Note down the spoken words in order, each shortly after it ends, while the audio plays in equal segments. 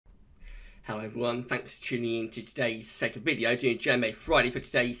Hello everyone, thanks for tuning in to today's second video, doing JMA Friday for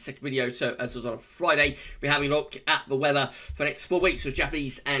today's second video. So as was on a Friday, we're having a look at the weather for the next 4 weeks with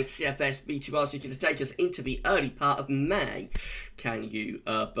Japanese and CFS V2 are going to take us into the early part of May. Can you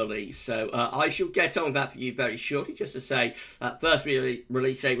believe? So I shall get on with that for you very shortly. Just to say, first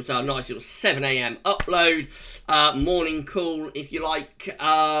release day was our nice little 7 AM upload, morning cool if you like,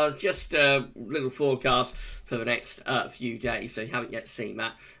 just a little forecast for the next few days. So if you haven't yet seen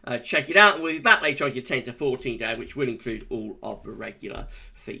that, check it out. And we'll be back later on your 10 to 14 day, which will include all of the regular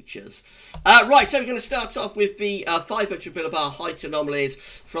features. Right, so we're going to start off with the 500 millibar height anomalies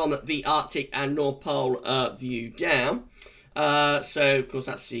from the Arctic and North Pole view down. So of course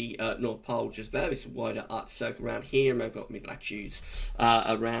that's the North Pole just there. It's a wider Arctic circle around here, and we've got mid-latitudes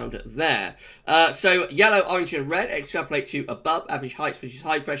around there. So yellow, orange and red extrapolate to above average heights, which is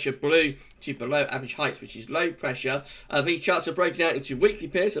high pressure, blue to below average heights, which is low pressure. These charts are broken out into weekly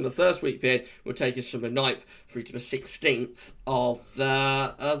periods, and the first week period will take us from the 9th through to the 16th of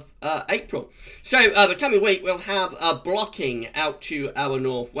April. So the coming week we'll have blocking out to our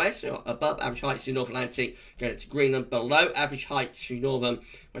northwest, so above average heights in North Atlantic, going to Greenland, below average heights through northern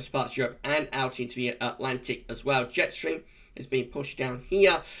west parts of Europe and out into the Atlantic as well. Jet stream is being pushed down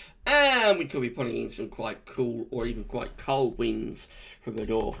here, and we could be putting in some quite cool or even quite cold winds from the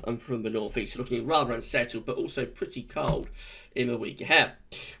north and from the northeast, looking rather unsettled but also pretty cold in the week ahead.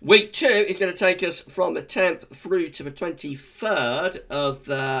 Week 2 is going to take us from the 10th through to the 23rd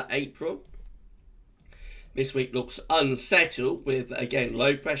of April. This week looks unsettled with, again,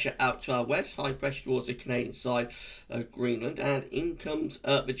 low pressure out to our west, high pressure towards the Canadian side of Greenland, and in comes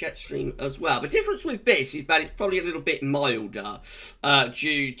the jet stream as well. The difference with this is that it's probably a little bit milder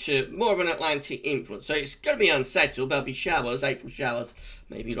due to more of an Atlantic influence. So it's going to be unsettled. There'll be showers, April showers,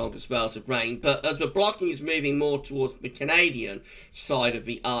 maybe longer spells of rain. But as the blocking is moving more towards the Canadian side of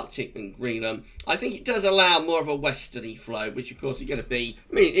the Arctic and Greenland, I think it does allow more of a westerly flow, which of course is going to be,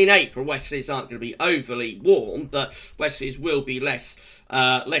 I mean, in April, westerlies aren't going to be overly warm, but westerlies will be less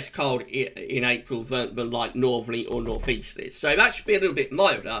cold in April than like northerly or northeasterlies. So that should be a little bit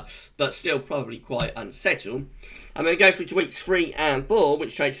milder, but still probably quite unsettled. And then we go through to weeks 3 and 4,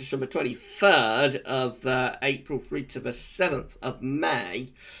 which takes us from the 23rd of April through to the 7th of May.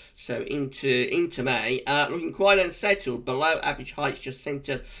 So into May, looking quite unsettled, below average heights just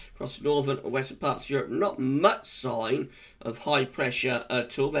centred across northern and western parts of Europe. Not much sign of high pressure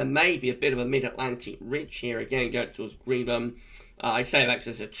at all. There may be a bit of a mid-Atlantic ridge here, again going towards Greenland. I say that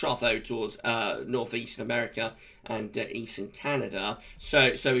because there's a trough out towards northeastern America and eastern Canada.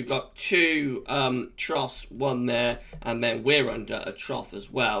 So we've got two troughs, one there, and then we're under a trough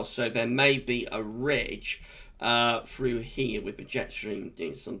as well. So there may be a ridge through here with the jet stream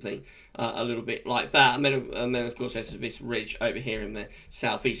doing something a little bit like that, and then of course there's this ridge over here in the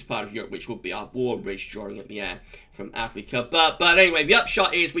southeast part of Europe, which will be our warm ridge drawing at the air from Africa. But anyway, the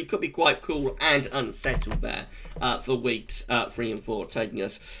upshot is we could be quite cool and unsettled there for weeks 3 and 4, taking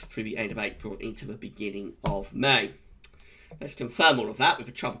us through the end of April into the beginning of May. Let's confirm all of that with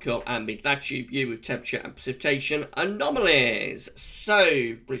a tropical and mid-latitude view with temperature and precipitation anomalies.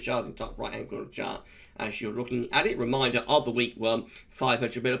 So British Isles in top right hand corner of the chart as you're looking at it. Reminder of the week 1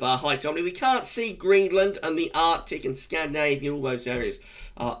 500 millibar height anomaly. We can't see Greenland and the Arctic and Scandinavia, all those areas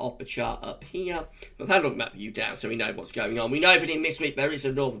are off the chart up here. But we've had a look at that view down, so we know what's going on. We know that in this week there is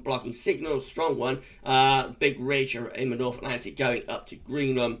a northern blocking signal, strong one, big ridge in the North Atlantic going up to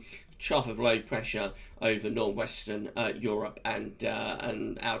Greenland. Trough of low pressure over northwestern Europe and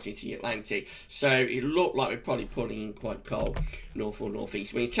out into the Atlantic. So it looked like we're probably pulling in quite cold north or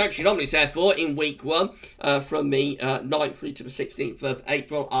northeast. I mean, temperature anomalies, therefore, in week 1 from the 9th through to the 16th of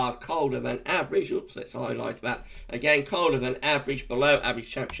April are colder than average. Oops, let's highlight that again. Colder than average, below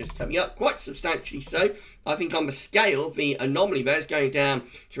average temperatures coming up quite substantially. So I think on the scale, the anomaly there is going down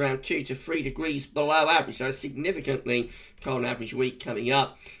to around 2 to 3 degrees below average. So a significantly cold average week coming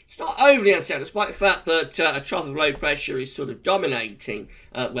up. It's not overly unsettled, despite the fact that a trough of low pressure is sort of dominating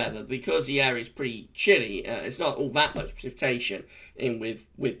weather, because the air is pretty chilly. It's not all that much precipitation in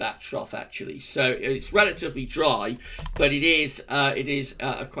with that trough actually, so it's relatively dry, but it is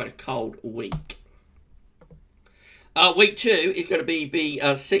quite a cold week. Week 2 is going to be the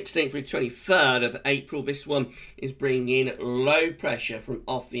 16th through 23rd of April. This one is bringing in low pressure from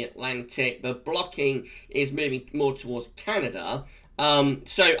off the Atlantic. The blocking is moving more towards Canada.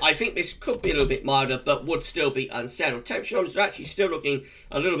 So I think this could be a little bit milder, but would still be unsettled. Temperature numbers are actually still looking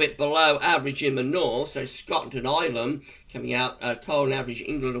a little bit below average in the north. So Scotland and Ireland coming out cold and average.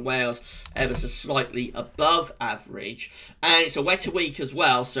 England and Wales ever so slightly above average. And it's a wetter week as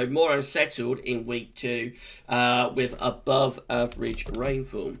well, so more unsettled in week 2 with above average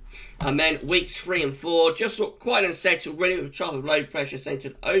rainfall. And then weeks 3 and 4 just look quite unsettled, really, with a trough of low pressure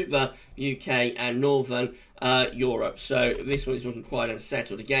centred over UK and northern Europe. So this one is looking quite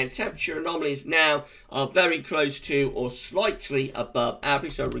unsettled. Again, temperature anomalies now are very close to or slightly above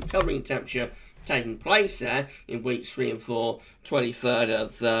average, so recovery in temperature taking place there in weeks 3 and 4, 23rd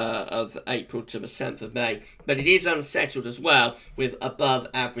of April to the 7th of May. But it is unsettled as well with above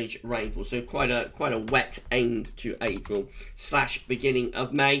average rainfall. So quite a wet end to April / beginning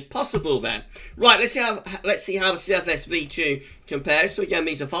of May possible then. Right, let's see how the CFS V2 compares. So again,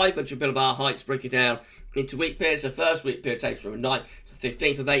 these are 500 millibar heights broken down into week periods. The first week period takes from the 9th to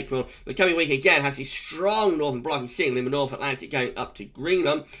 15th of April. The coming week again has this strong northern blocking signal in the North Atlantic going up to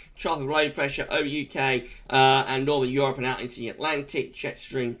Greenland. Trough of low pressure over UK and northern Europe and out into the Atlantic. Jet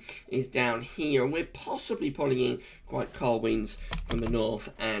stream is down here, and we're possibly pulling in quite cold winds from the north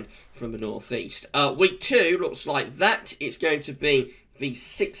and from the northeast. Week 2 looks like that. It's going to be the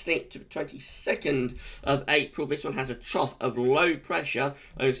 16th to 22nd of April. This one has a trough of low pressure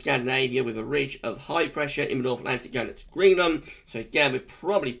over Scandinavia with a ridge of high pressure in the North Atlantic going up to Greenland. So again, we're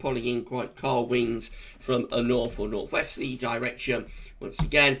probably pulling in quite cold winds from a north or northwesterly direction. Once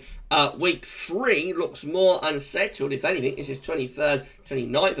again, week 3 looks more unsettled. If anything, this is 23rd,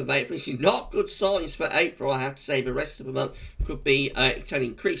 29th of April. This is not good signs for April, I have to say. The rest of the month could be turning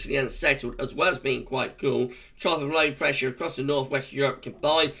increasingly unsettled, as well as being quite cool. Trough of low pressure across the northwest Europe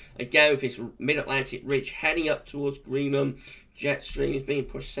combined, again with this mid-Atlantic ridge heading up towards Greenland. Jet stream is being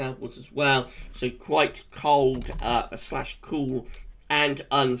pushed southwards as well. So quite cold / cool and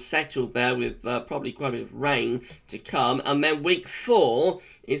unsettled there, with probably quite a bit of rain to come. And then week 4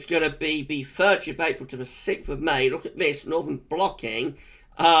 is going to be the 30th of April to the 6th of May. Look at this, northern blocking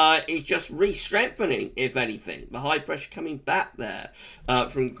is just re-strengthening, if anything. The high pressure coming back there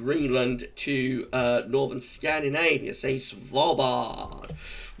from Greenland to northern Scandinavia, say Svalbard,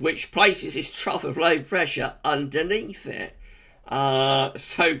 which places this trough of low pressure underneath it.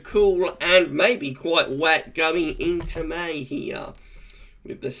 So cool and maybe quite wet going into May here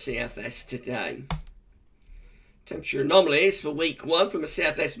with the CFS today. Temperature anomalies for week 1 from the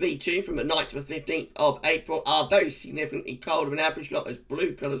CFS V2 from the 9th to the 15th of April are very significantly colder than average. Got those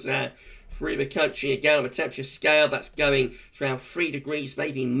blue colours there through the country. Again, on a temperature scale, that's going to around 3 degrees,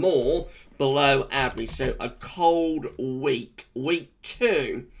 maybe more, below average. So a cold week. Week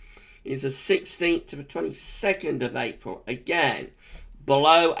 2 is the 16th to the 22nd of April. Again,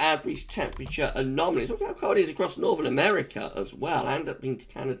 below average temperature anomalies. Look how cold it is across Northern America as well, and up into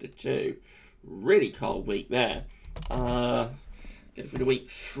Canada too. Really cold week there. Go through the week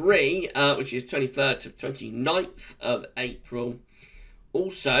 3, which is 23rd to 29th of April.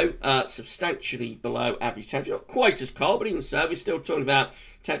 Also, substantially below average temperature. Not quite as cold, but even so, we're still talking about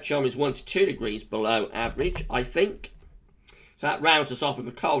temperature is 1 to 2 degrees below average, I think. So that rounds us off with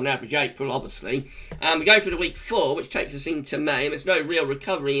a cold and average April, obviously. And we go through the week 4, which takes us into May. And there's no real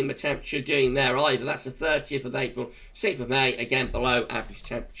recovery in the temperature doing there either. That's the 30th of April, 6th of May. Again, below average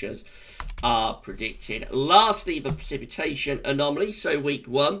temperatures are predicted. Lastly, the precipitation anomaly. So week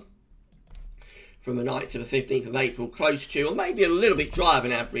 1, from the 9th to the 15th of April, close to, or maybe a little bit drier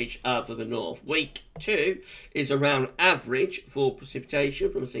than average for the north. Week 2 is around average for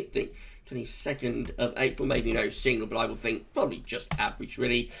precipitation from the 16th. 22nd of April, maybe no signal, but I would think probably just average,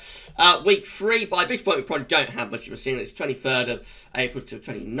 really. Week 3, by this point, we probably don't have much of a signal. It's 23rd of April to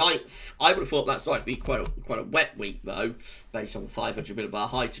 29th. I would have thought that's likely to be quite a wet week, though, based on the 500 millibar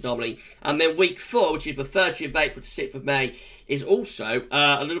height anomaly. And then week 4, which is the 30th of April to 6th of May, is also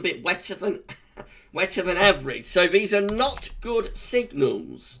a little bit wetter than average. So these are not good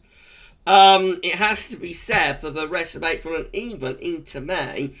signals. It has to be said for the rest of April and even into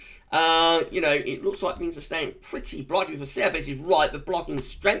May. You know, it looks like things are staying pretty bright. If the CFS is right, the blocking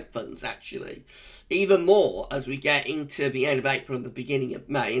strengthens, actually, even more as we get into the end of April and the beginning of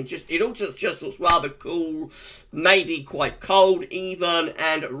May. And it all just looks rather cool, maybe quite cold even,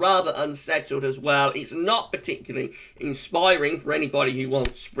 and rather unsettled as well. It's not particularly inspiring for anybody who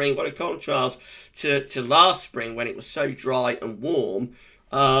wants spring. What a contrast to last spring when it was so dry and warm.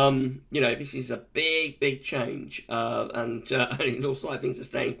 You know, this is a big change, and it looks like things are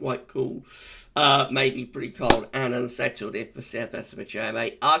staying quite cool. Maybe pretty cold and unsettled if the CFS of a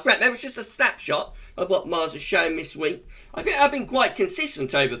JMA. Great, that was just a snapshot of what Mars has shown this week. I think I've been quite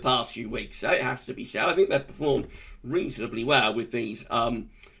consistent over the past few weeks, so it has to be said. I think they've performed reasonably well with these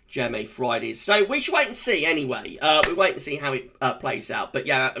JMA Fridays. So we should wait and see anyway. We'll wait and see how it plays out. But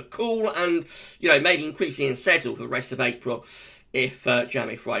yeah, a cool and, you know, maybe increasingly unsettled for the rest of April if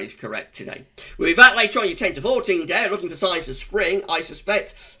JMA Friday is correct today. We'll be back later on your 10 to 14 day, looking for signs of spring, I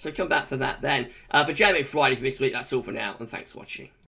suspect. So come back for that then. For JMA Friday for this week, that's all for now, and thanks for watching.